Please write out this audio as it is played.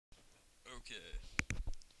Okay.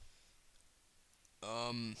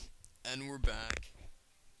 And we're back.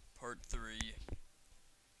 Part 3.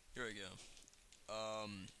 Here we go.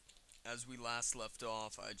 As we last left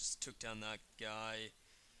off, I just took down that guy.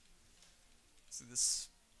 So this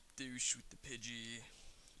douche with the Pidgey,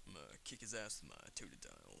 I'm gonna kick his ass with my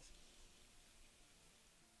Totodile.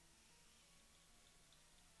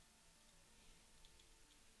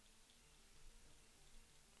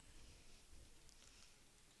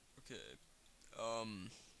 Okay.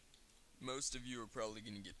 Most of you are probably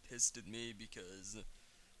gonna get pissed at me because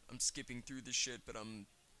I'm skipping through this shit, but I'm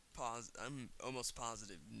almost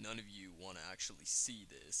positive none of you want to actually see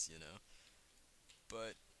this.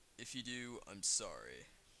 But if you do, I'm sorry.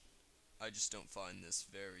 I just don't find this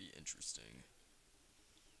very interesting.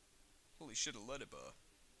 Holy shit, a Lediba.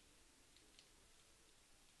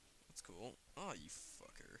 That's cool. Aw, you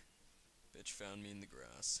fucker. Bitch found me in the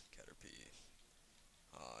grass. Caterpie.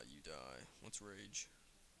 Ah, you die. What's rage?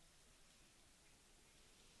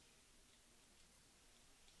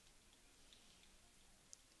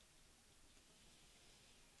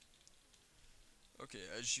 Okay,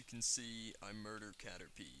 as you can see, I murder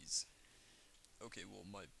Caterpies. Okay, well,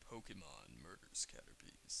 my Pokemon murders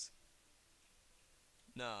Caterpies.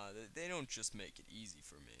 Nah, they don't just make it easy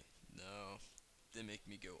for me. No, they make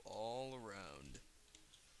me go all around.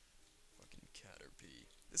 Fucking Caterpie.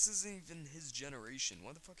 This isn't even his generation.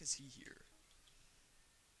 Why the fuck is he here?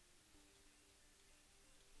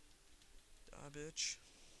 Die, bitch.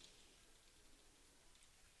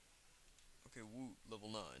 Okay, Woot, level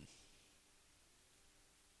 9.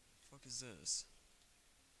 Fuck is this?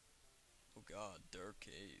 Oh god, dark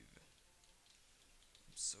cave.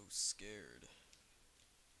 I'm so scared.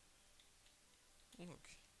 Look,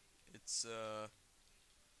 it's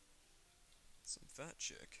some fat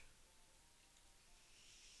chick.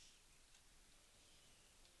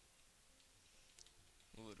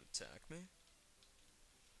 Will it attack me?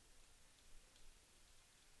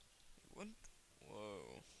 What?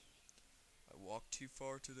 Whoa. I walked too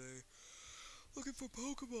far today looking for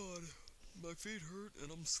Pokemon. My feet hurt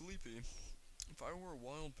and I'm sleepy. If I were a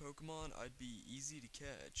wild Pokemon, I'd be easy to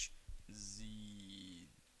catch. Z.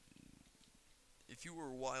 If you were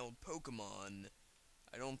a wild Pokemon,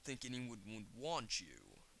 I don't think anyone would want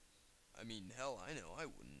you. I mean, hell, I know I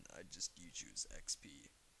wouldn't. I'd just use you as XP.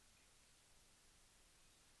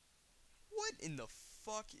 What in the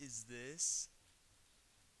fuck is this?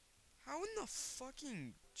 How in the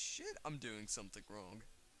fucking shit? I'm doing something wrong.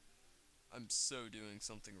 I'm so doing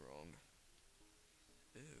something wrong.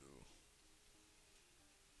 Ew.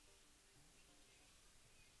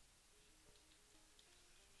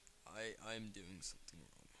 I'm doing something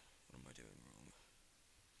wrong. What am I doing wrong?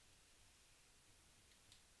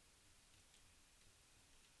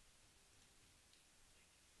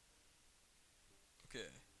 Okay.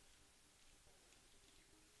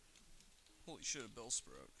 Holy shit, a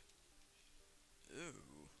Bellsprout.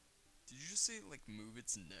 Ew. Did you just say it, like, move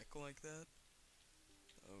its neck like that?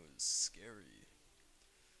 That was scary.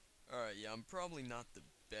 Alright, yeah, I'm probably not the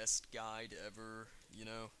best guide ever.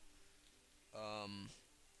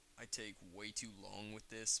 I take way too long with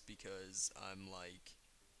this because I'm, like,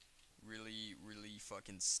 really, really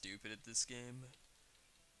fucking stupid at this game.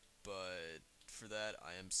 But for that,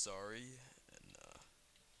 I am sorry, and,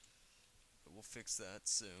 we'll fix that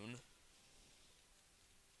soon.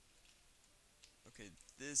 Okay,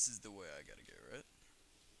 this is the way I gotta go, right?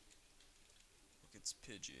 Look, it's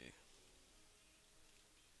Pidgey.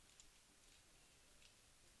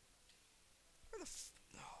 Where the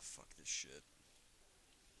oh, fuck this shit.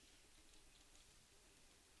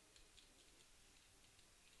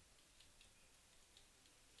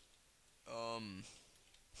 Um,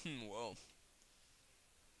 well,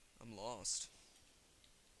 I'm lost.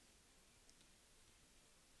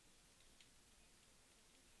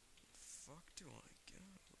 Fuck do I go?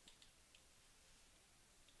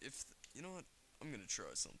 You know what? I'm gonna try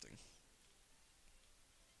something.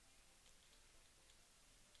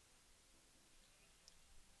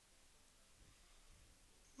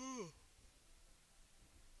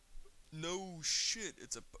 No shit,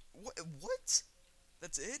 it's a what?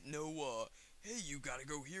 That's it? No, hey, you gotta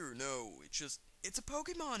go here. No, it's a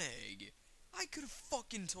Pokemon egg. I could have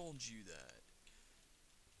fucking told you that.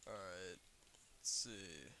 Alright, let's see.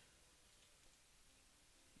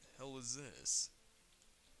 The hell is this?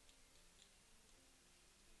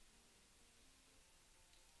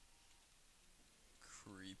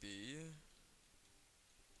 Creepy.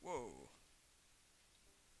 Whoa.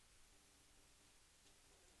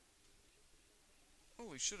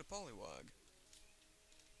 Holy shit, a Poliwag.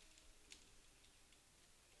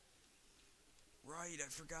 right, I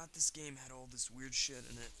forgot this game had all this weird shit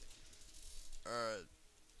in it. Alright,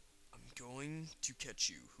 I'm going to catch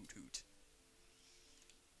you, Hoot Hoot.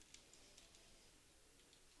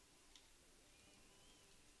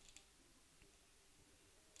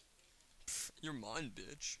 Pff, you're mine,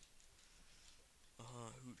 bitch.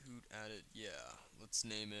 Hoot Hoot added, yeah. Let's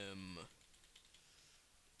name him,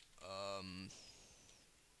 um...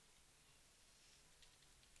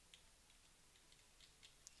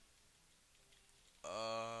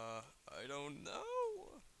 I don't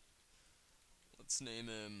know. Let's name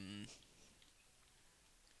him...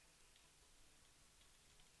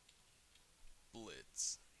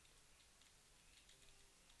 Blitz.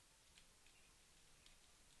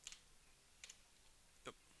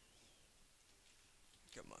 Yep.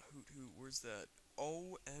 Got my Hoot Hoot. Where's that?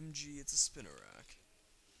 OMG, it's a spinner rack.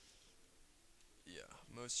 Yeah,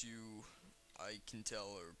 most you, I can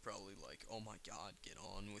tell, are probably like, oh my god, get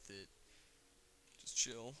on with it. Just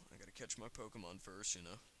chill. I gotta catch my Pokemon first, you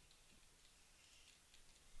know.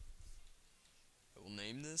 I will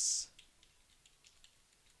name this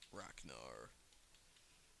Ragnar.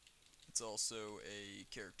 It's also a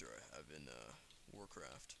character I have in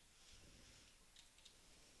Warcraft.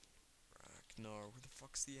 Ragnar, where the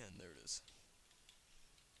fuck's the N? There it is.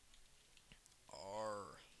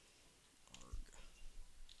 R. Arg.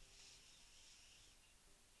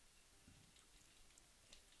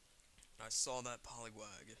 I saw that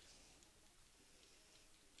Poliwag.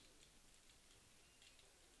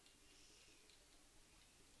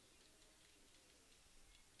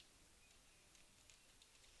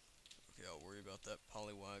 Okay, I'll worry about that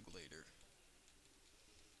Poliwag later.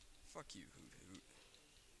 Fuck you, Hoot Hoot.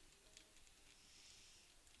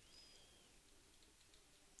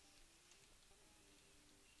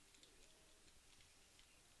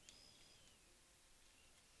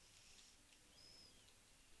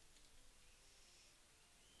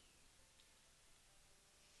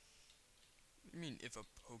 I mean, if a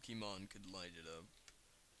Pokemon could light it up.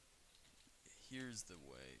 Here's the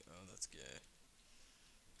way. Oh, that's gay.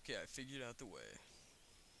 Okay, I figured out the way.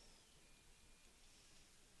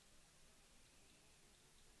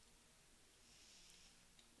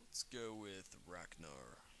 Let's go with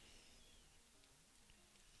Ragnar.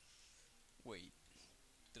 Wait,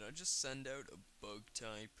 did I just send out a bug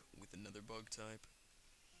type with another bug type?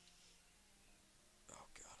 Oh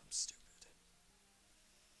god, I'm stupid.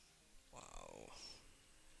 Wow.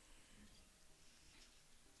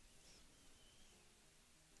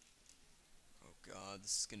 Oh god,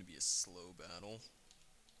 this is gonna be a slow battle.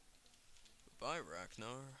 Goodbye,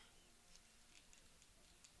 Ragnar.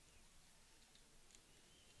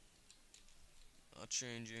 Not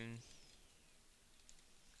changing.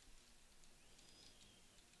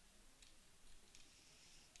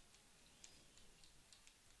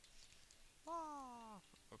 Ah.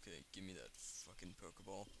 Okay, give me that fucking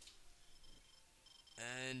Pokeball.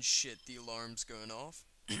 And shit, the alarm's going off.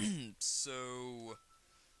 So,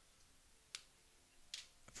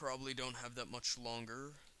 I probably don't have that much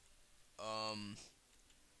longer. I'm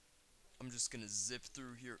just gonna zip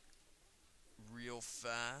through here real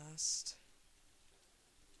fast.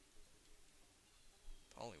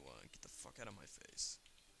 Poliwag, get the fuck out of my face.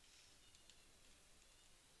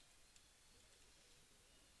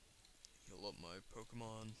 Heal up my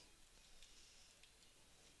Pokemon.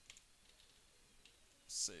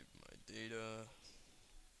 Save my data.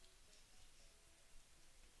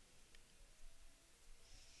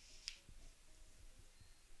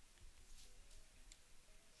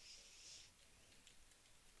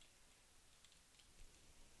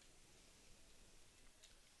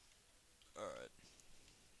 Alright.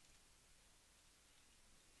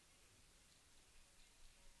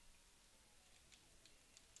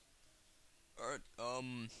 Alright,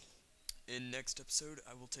 in next episode,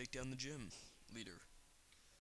 I will take down the gym leader.